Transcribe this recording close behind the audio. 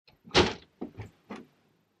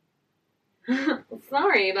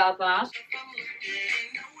Sorry about that.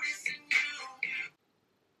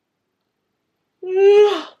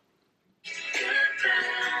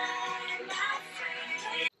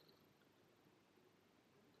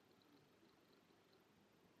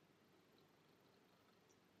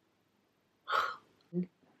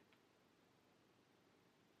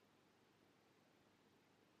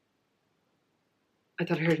 I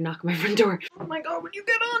thought I heard a knock on my front door. Oh my god, would you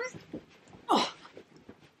get on? Oh.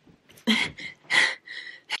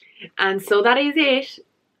 And so that is it.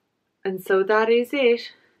 And so that is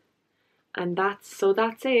it. And that's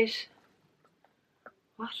it.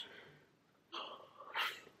 What?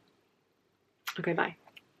 Okay, bye.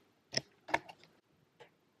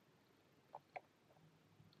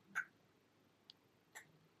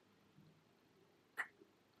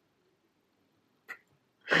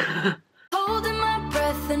 Holding my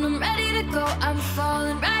breath and I'm ready to go. I'm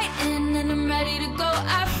falling right in and I'm ready to go.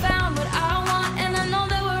 I found what I want and I know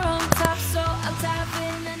that we're on top, so I'll tap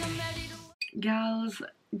in and I'm ready to. Gals.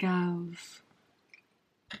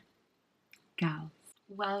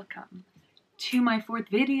 Welcome to my fourth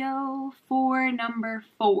video for number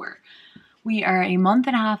 4. We are a month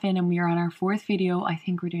and a half in and we are on our 4th video. I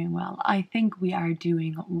think we're doing well. I think we are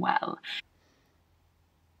doing well.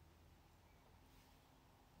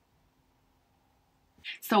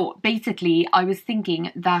 So basically, I was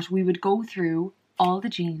thinking that we would go through all the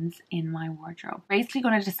jeans in my wardrobe. Basically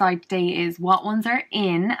going to decide today is what ones are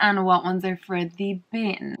in and what ones are for the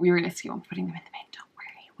bin. We realistically won't be putting them in the bin, don't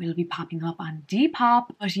worry. We'll be popping up on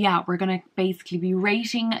Depop. But yeah, we're going to basically be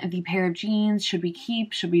rating the pair of jeans. Should we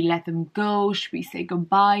keep? Should we let them go? Should we say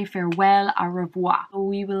goodbye, farewell, au revoir? So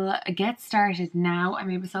we will get started now. I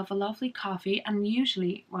made myself a lovely coffee and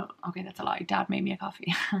usually, well, okay, that's a lie. Dad made me a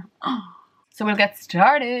coffee. So we'll get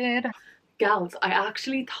started. Gals, I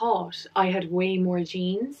actually thought I had way more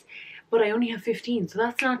jeans, but I only have 15, so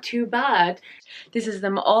that's not too bad. This is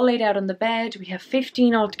them all laid out on the bed. We have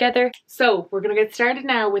 15 altogether. So we're gonna get started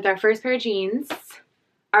now with our first pair of jeans,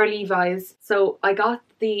 our Levi's. So I got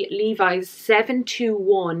the Levi's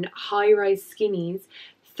 721 high-rise skinnies,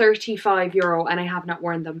 €35, and I have not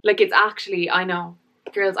worn them. Like, it's actually, I know,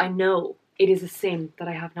 girls, I know it is a sin that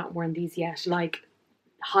I have not worn these yet. Like,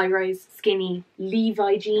 high-rise, skinny,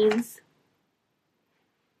 Levi jeans.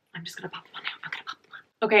 I'm just gonna pop them on now. I'm gonna pop them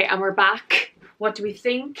on. Okay, and we're back. What do we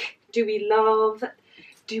think? Do we love?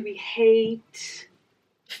 Do we hate?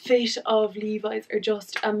 Fit of Levi's are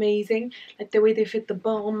just amazing. Like the way they fit the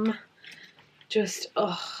bum. Just,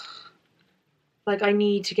 ugh. Like, I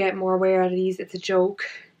need to get more wear out of these. It's a joke.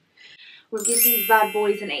 We'll give these bad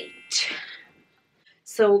boys an 8.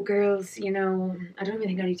 So, girls, you know, I don't even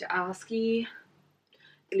think I need to ask you.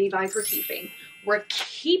 The Levi's we're keeping. We're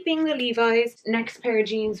keeping the Levi's. Next pair of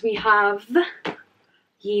jeans we have.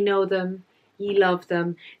 Ye know them. Ye love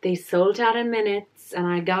them. They sold out in minutes and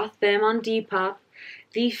I got them on Depop.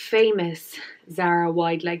 The famous Zara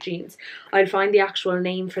wide leg jeans. I'll find the actual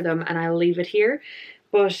name for them and I'll leave it here.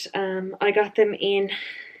 But I got them in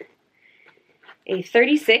a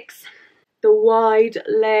 36. The wide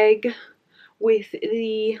leg with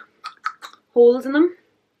the holes in them.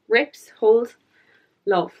 Rips, holes.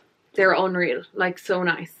 Love. They're unreal. Like, so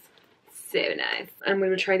nice. So nice. And we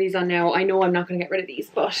will try these on now. I know I'm not going to get rid of these,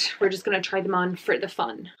 but we're just going to try them on for the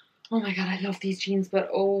fun. Oh my god, I love these jeans, but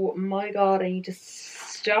oh my god, I need to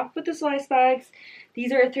stop with the size bags.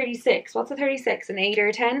 These are a 36. What's a 36? An 8 or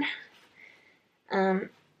a 10?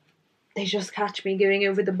 They just catch me going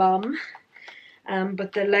over the bum.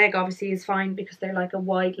 But the leg obviously is fine because they're like a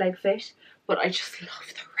wide leg fit. But I just love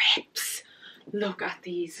the rips. Look at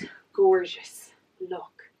these. Gorgeous.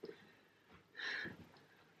 Look.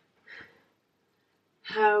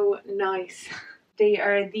 How nice. They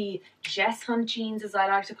are the Jess Hunt jeans, as I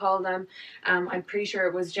like to call them. I'm pretty sure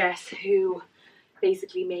it was Jess who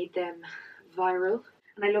basically made them viral.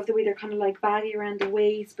 And I love the way they're kind of like baggy around the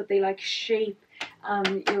waist, but they like shape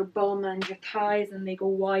your bum and your thighs and they go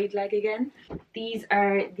wide leg again. These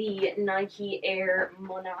are the Nike Air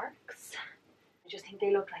Monarchs. I just think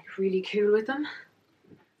they look like really cool with them.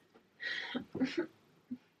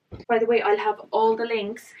 By the way, I'll have all the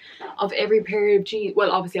links of every pair of jeans.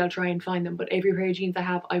 Well, obviously I'll try and find them, but every pair of jeans I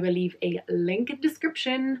have, I will leave a link in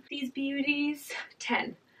description. These beauties,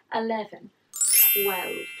 10, 11,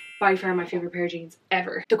 12. By far my favorite pair of jeans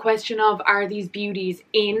ever. The question of, are these beauties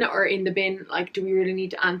in or in the bin? Like, do we really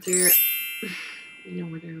need to answer? You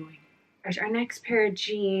know where they're going. Right, our next pair of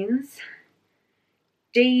jeans.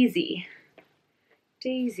 Daisy.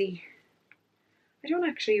 I don't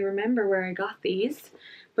actually remember where I got these,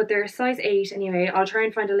 but they're a size 8 anyway. I'll try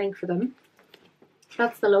and find a link for them.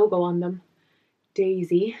 That's the logo on them.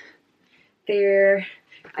 Daisy. They're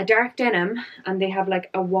a dark denim and they have like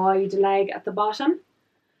a wide leg at the bottom.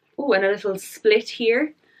 Oh, and a little split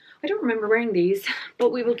here. I don't remember wearing these,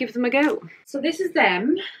 but we will give them a go. So this is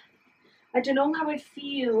them. I don't know how I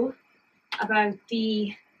feel about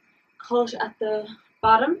the cut at the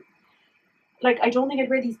bottom. Like, I don't think I'd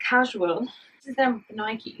wear these casual. This is them with the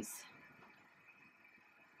Nikes.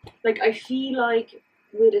 Like, I feel like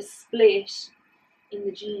with a split in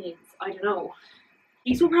the jeans, I don't know.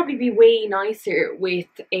 These will probably be way nicer with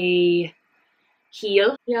a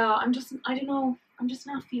heel. Yeah, I don't know. I'm just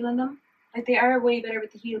not feeling them. Like, they are way better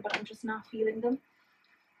with the heel, but I'm just not feeling them.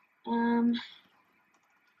 I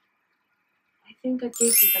think I'd give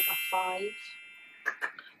these like a 5.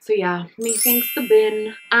 So yeah, methinks the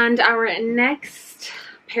bin. And our next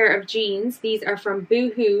pair of jeans, these are from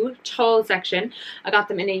Boohoo tall section. I got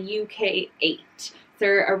them in a UK 8.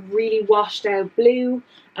 They're a really washed out blue,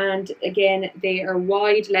 and again they are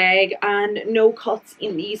wide leg and no cuts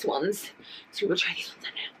in these ones. So we'll try these ones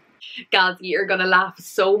on now. Guys, you're gonna laugh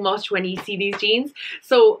so much when you see these jeans.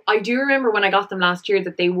 So I do remember when I got them last year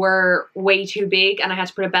that they were way too big and I had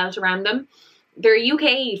to put a belt around them. They're UK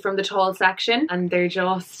 8 from the tall section and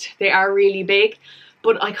they are really big,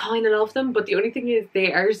 but I kind of love them. But the only thing is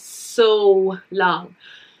they are so long.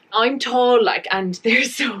 I'm tall like, and they're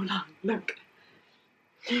so long, look.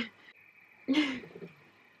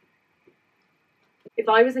 If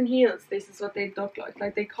I was in heels, this is what they'd look like.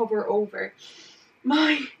 Like, they cover over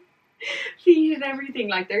my feet and everything.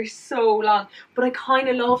 Like, they're so long, but I kind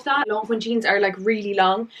of love that. I love when jeans are like really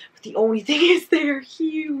long, but the only thing is they're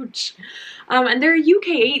huge. And they're UK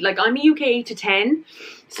 8. Like, I'm a UK 8 to 10,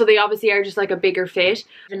 so they obviously are just like a bigger fit.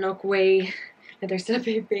 And look, way, they're still a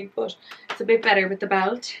bit big, but it's a bit better with the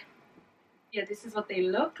belt. Yeah, this is what they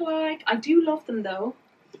look like. I do love them though.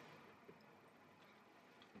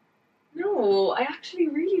 No, I actually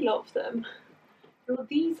really love them. So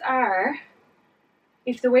these are,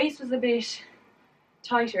 if the waist was a bit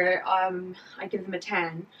tighter, I give them a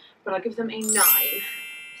 10, but I'll give them a 9.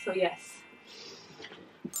 So yes,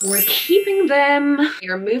 we're keeping them.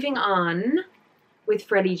 We're moving on with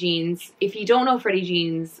Freddy jeans. If you don't know Freddy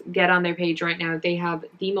jeans, get on their page right now. They have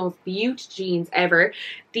the most beaut jeans ever.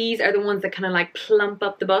 These are the ones that kind of like plump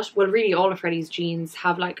up the butt. Well, really all of Freddy's jeans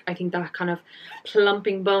have like, I think, that kind of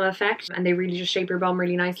plumping bum effect, and they really just shape your bum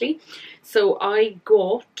really nicely. So I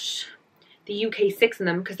got the UK 6 in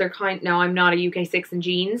them because they're now I'm not a UK 6 in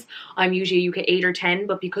jeans. I'm usually a UK 8 or 10,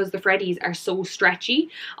 but because the Freddy's are so stretchy,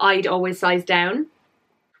 I'd always size down.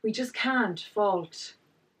 We just can't fault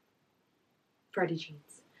Freddy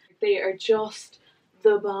jeans. They are just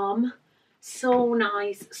the bomb. So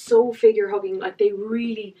nice, so figure hugging. Like, they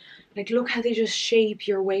really, like, look how they just shape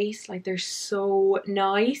your waist. Like, they're so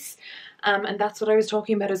nice. And that's what I was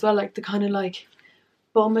talking about as well, like the kind of like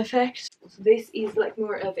bum effect. So this is like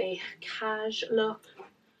more of a cash look.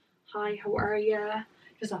 Hi, how are ya?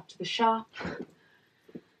 Just off to the shop,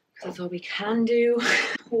 because that's all we can do.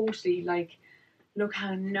 Totally, like, look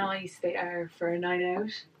how nice they are for a night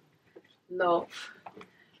out. Love.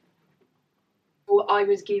 So I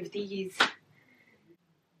would give these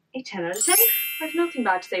a 10 out of 10. I have nothing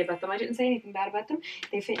bad to say about them. I didn't say anything bad about them.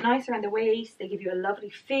 They fit nice around the waist. They give you a lovely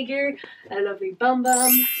figure, a lovely bum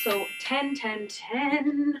bum. So 10, 10,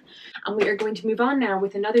 10. And we are going to move on now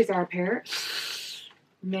with another Zara pair.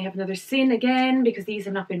 We may have another sin again because these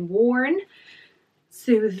have not been worn.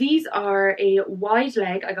 So these are a wide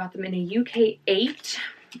leg. I got them in a UK 8.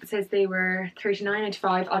 It says they were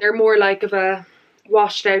 $39.95. They're more like of a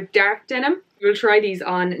washed out dark denim. We'll try these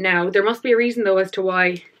on now. There must be a reason though as to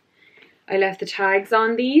why I left the tags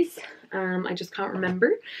on these. I just can't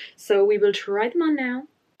remember. So we will try them on now.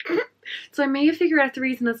 So I may have figured out the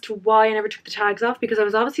reason as to why I never took the tags off, because I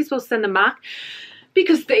was obviously supposed to send them back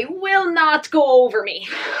because they will not go over me.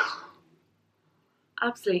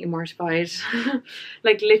 Absolutely mortified.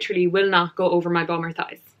 Like, literally will not go over my bum or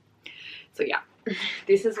thighs. So yeah,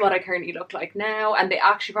 this is what I currently look like now, and they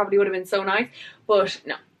actually probably would have been so nice, but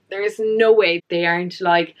no, there is no way. They aren't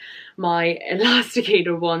like my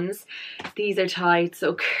elasticated ones. These are tight,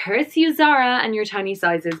 so curse you, Zara, and your tiny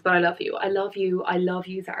sizes, but I love you. I love you. I love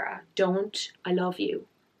you, Zara. Don't. I love you.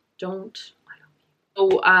 Don't. I love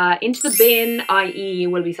you. So into the bin, i.e.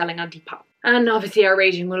 we'll be selling on Depop. And obviously our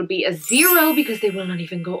rating will be a 0 because they will not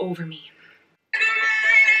even go over me.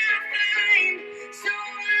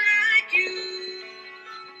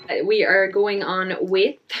 We are going on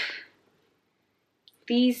with,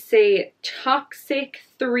 these say Toxic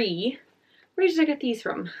 3. Where did I get these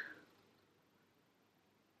from?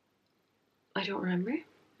 I don't remember.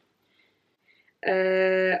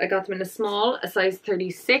 I got them in a small, a size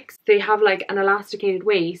 36. They have like an elasticated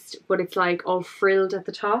waist, but it's like all frilled at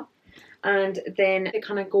the top. And then they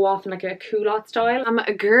kind of go off in like a culotte style.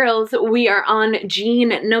 Girls, we are on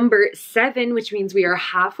jean number 7, which means we are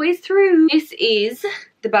halfway through. This is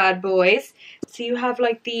the bad boys. So you have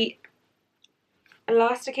like the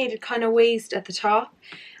elasticated kind of waist at the top,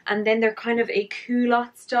 and then they're kind of a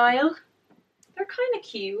culotte style. They're kind of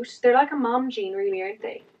cute. They're like a mom jean really, aren't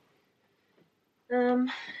they?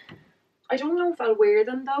 I don't know if I'll wear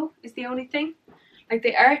them though, is the only thing. Like,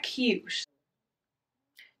 they are cute.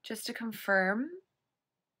 Just to confirm,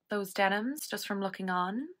 those denims, just from looking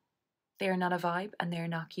on, they are not a vibe and they're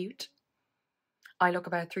not cute. I look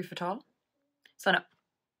about 3 foot tall. So no.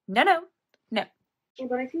 No, no, no. Yeah,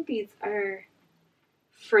 but I think these are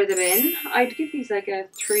for the bin. I'd give these like a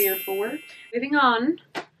 3 or 4. Moving on,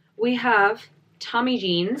 we have Tommy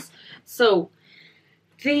jeans. So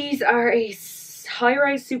these are a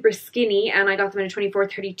high-rise super skinny, and I got them in a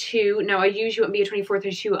 24-32. Now I usually wouldn't be a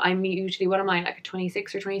 24-32. I'm usually, what am I, like a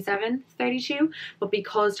 26 or 27-32, but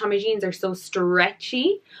because Tommy jeans are so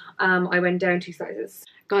stretchy, I went down 2 sizes.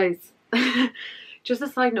 Guys, just a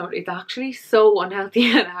side note, it's actually so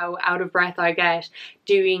unhealthy at how out of breath I get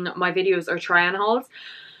doing my videos or try-on hauls.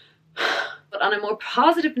 But on a more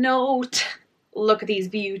positive note, look at these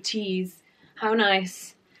beauties. How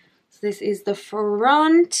nice. So this is the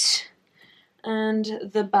front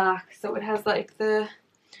and the back. So it has like the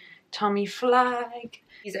Tommy flag.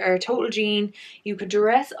 These are a total jean. You could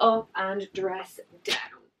dress up and dress down.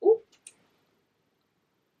 Ooh.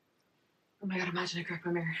 Oh my god, imagine I cracked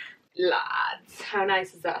my mirror. Lads, how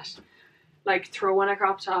nice is that? Like, throw on a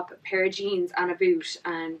crop top, a pair of jeans and a boot,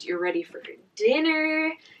 and you're ready for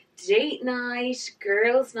dinner, date night,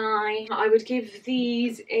 girls night. I would give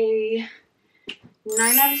these a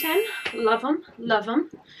 9 out of 10. Love them, love them.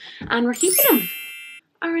 And we're keeping them.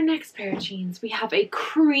 Our next pair of jeans, we have a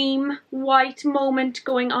cream white moment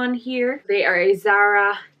going on here. They are a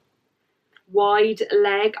Zara wide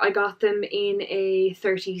leg. I got them in a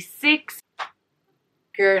 36.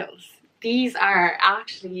 Girls, these are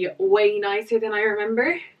actually way nicer than I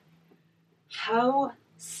remember. How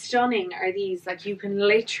stunning are these? Like, you can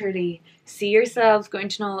literally see yourselves going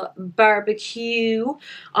to a barbecue,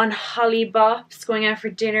 on holly bops, going out for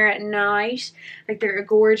dinner at night. Like, they're a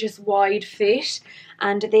gorgeous wide fit,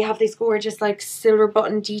 and they have this gorgeous like silver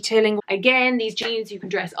button detailing. Again, these jeans you can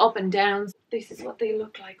dress up and down. This is what they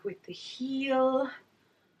look like with the heel.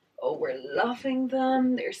 Oh, we're loving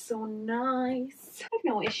them. They're so nice. I have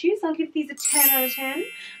no issues. I'll give these a 10 out of 10.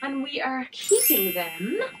 And we are keeping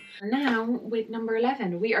them. Now, with number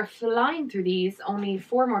 11, we are flying through these. Only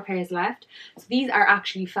 4 more pairs left. So these are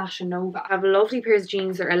actually Fashion Nova. I have lovely pairs of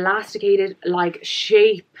jeans. They're elasticated, like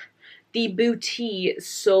shape. The booty is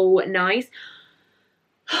so nice.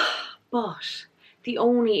 But the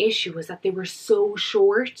only issue was that they were so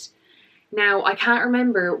short. Now, I can't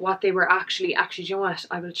remember what they were actually, do you know what?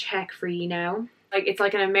 I will check for you now. Like, it's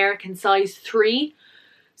like an American size 3.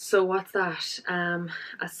 So what's that?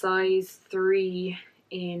 A size 3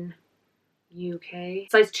 in UK.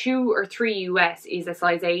 Size 2 or 3 US is a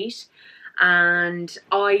size 8. And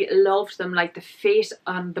I loved them. Like, the fit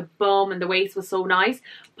on the bum and the waist was so nice.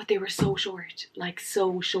 But they were so short. Like,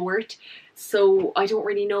 so short. So I don't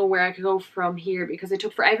really know where I could go from here, because it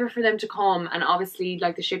took forever for them to come, and obviously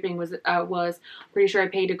like the shipping was pretty sure I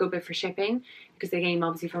paid a good bit for shipping because they came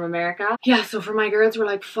obviously from America. Yeah, so for my girls were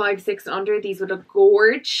like 5-6 under. These would look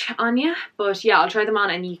gorge on you, but yeah, I'll try them on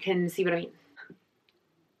and you can see what I mean.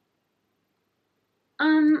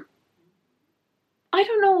 I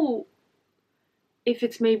don't know if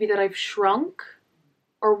it's maybe that I've shrunk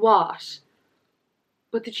or what,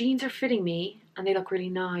 but the jeans are fitting me and they look really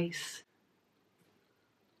nice.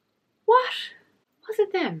 What? Was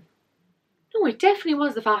it them? No, it definitely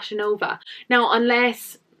was the Fashion Nova. Now,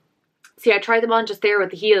 unless... See, I tried them on just there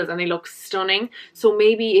with the heels and they look stunning. So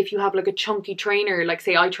maybe if you have like a chunky trainer, like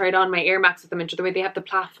say I tried on my Air Max with them, and the way they have the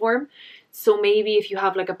platform. So maybe if you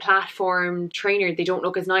have like a platform trainer, they don't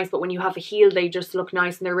look as nice. But when you have a heel, they just look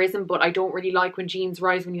nice and they're risen. But I don't really like when jeans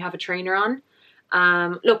rise when you have a trainer on.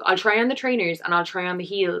 Look, I'll try on the trainers and I'll try on the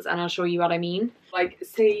heels and I'll show you what I mean. Like,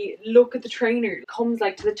 say, look at the trainer. It comes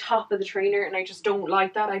like to the top of the trainer and I just don't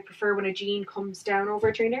like that. I prefer when a jean comes down over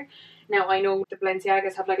a trainer. Now, I know the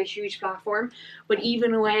Balenciagas have like a huge platform, but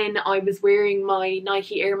even when I was wearing my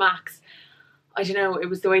Nike Air Max, I don't know, it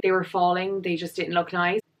was the way they were falling. They just didn't look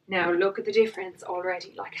nice. Now, look at the difference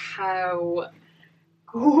already. Like, how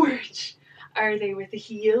gorgeous are they with the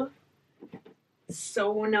heel?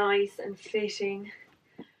 So nice and fitting.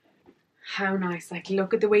 How nice. Like,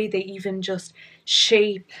 look at the way they even just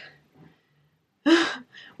shape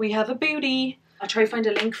We have a booty. I'll try to find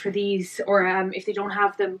a link for these, or if they don't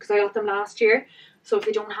have them, because I got them last year. So if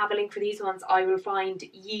they don't have a link for these ones, I will find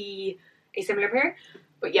ye a similar pair.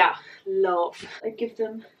 But yeah, love. I'd give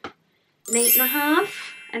them an 8.5.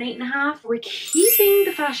 An 8.5. We're keeping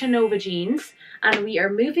the Fashion Nova jeans, and we are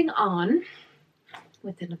moving on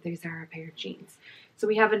with another Zara pair of jeans. So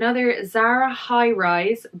we have another Zara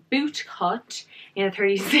high-rise boot cut in a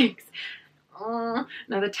 36. Now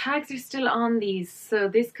the tags are still on these, so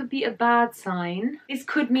this could be a bad sign. This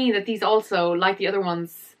could mean that these also, like the other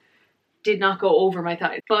ones, did not go over my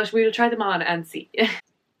thighs. But we will try them on and see.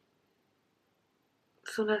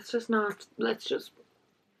 So let's just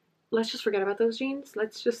forget about those jeans.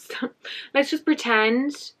 Let's just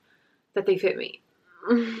pretend that they fit me.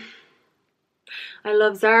 I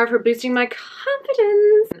love Zara for boosting my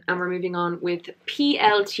confidence. And we're moving on with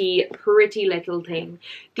PLT Pretty Little Thing.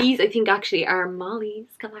 These I think actually are Molly's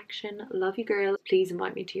collection. Love you girls. Please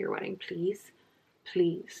invite me to your wedding, please.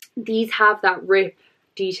 Please. These have that rip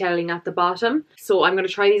detailing at the bottom. So I'm going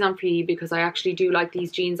to try these on for you because I actually do like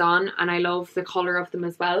these jeans on, and I love the colour of them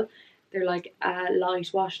as well. They're like a light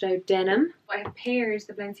washed out denim. I have pairs,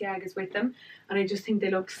 the Balenciagas with them, and I just think they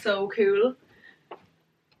look so cool.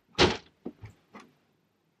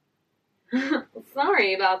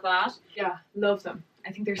 Sorry about that. Yeah, love them.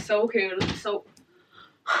 I think they're so cool.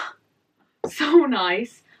 So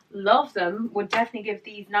nice. Love them. Would definitely give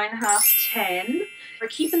these 9.5, 10. We're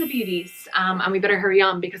keeping the beauties, and we better hurry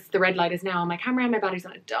on because the red light is now on my camera and my battery's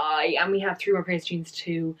gonna die, and we have 3 more pairs of jeans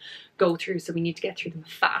to go through, so we need to get through them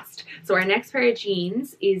fast. So our next pair of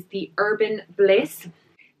jeans is the Urban Bliss.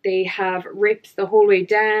 They have rips the whole way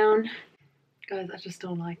down. Guys, I just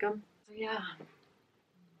don't like them. So yeah.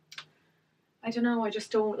 I don't know, I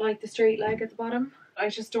just don't like the straight leg at the bottom. I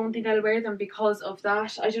just don't think I'll wear them because of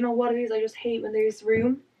that. I don't know what it is, I just hate when there's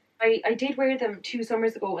room. I did wear them 2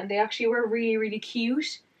 summers ago and they actually were really, really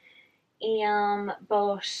cute.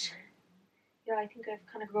 But yeah, I think I've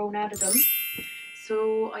kind of grown out of them.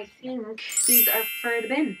 So I think these are for the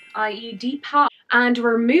bin, i.e. Depop. And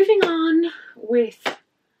we're moving on with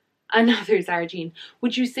another Zara jean.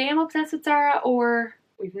 Would you say I'm obsessed with Zara, or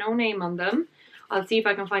we've no name on them? I'll see if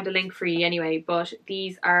I can find a link for you anyway, but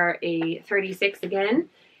these are a 36 again.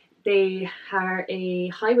 They are a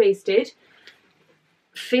high-waisted,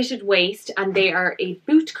 fitted waist, and they are a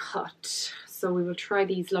boot cut. So we will try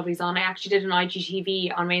these lovelies on. I actually did an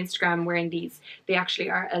IGTV on my Instagram wearing these. They actually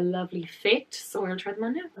are a lovely fit, so we'll try them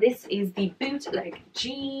on now. This is the bootleg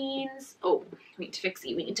jeans. Oh, we need to fix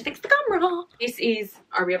it. We need to fix the camera. This is,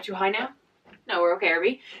 are we up too high now? No, we're okay, are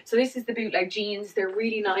we? So this is the bootleg jeans. They're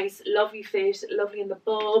really nice, lovely fit, lovely in the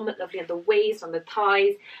bum, lovely on the waist, on the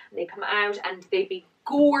thighs, and they come out and they be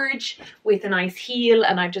gorge with a nice heel.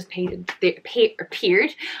 And I've just paired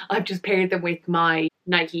them with my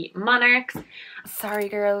Nike Monarchs. Sorry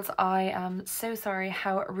girls, I am so sorry.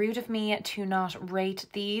 How rude of me to not rate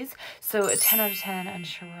these. So 10 out of 10, and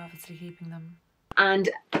sure, we're obviously keeping them. And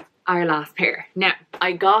our last pair. Now,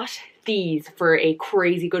 I got these for a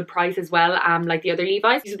crazy good price as well, like the other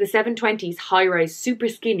Levi's. These are the 720s high-rise, super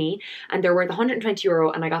skinny, and they're worth 120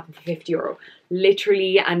 euro, and I got them for 50 euro.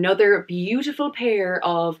 Literally another beautiful pair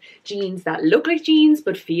of jeans that look like jeans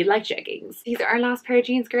but feel like jeggings. These are our last pair of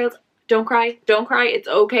jeans, girls. Don't cry, don't cry, it's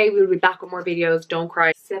okay, we'll be back with more videos, don't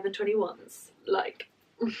cry. 721s, like,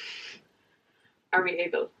 are we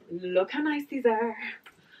able? Look how nice these are.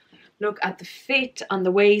 Look at the fit on the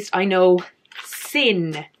waist. I know,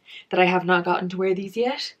 sin that I have not gotten to wear these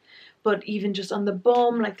yet, but even just on the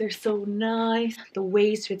bum, like, they're so nice. The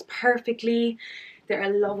waist fits perfectly. They're a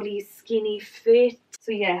lovely skinny fit.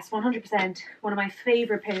 So yes, 100% one of my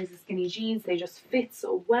favorite pairs of skinny jeans. They just fit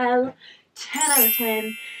so well. 10 out of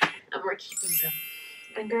 10, and we're keeping them.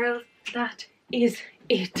 And girls, that is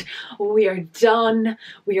it. We are done.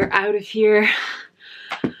 We are out of here.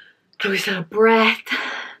 Chloe said a breath.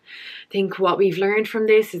 I think what we've learned from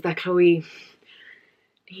this is that Chloe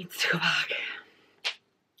needs to go back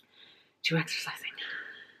to exercising.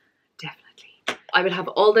 I will have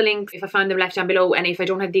all the links if I find them left down below, and if I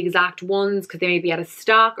don't have the exact ones because they may be out of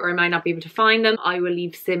stock or I might not be able to find them, I will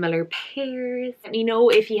leave similar pairs. Let me know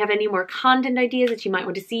if you have any more content ideas that you might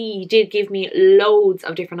want to see. You did give me loads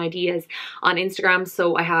of different ideas on Instagram,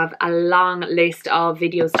 so I have a long list of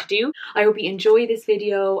videos to do. I hope you enjoy this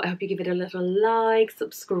video. I hope you give it a little like,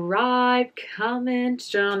 subscribe,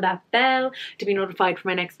 comment, turn on that bell to be notified for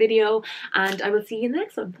my next video, and I will see you in the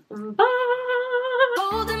next one. Bye!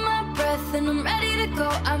 Holding my breath and I'm ready to go.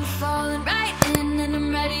 I'm falling right in and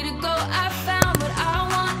I'm ready to go. I found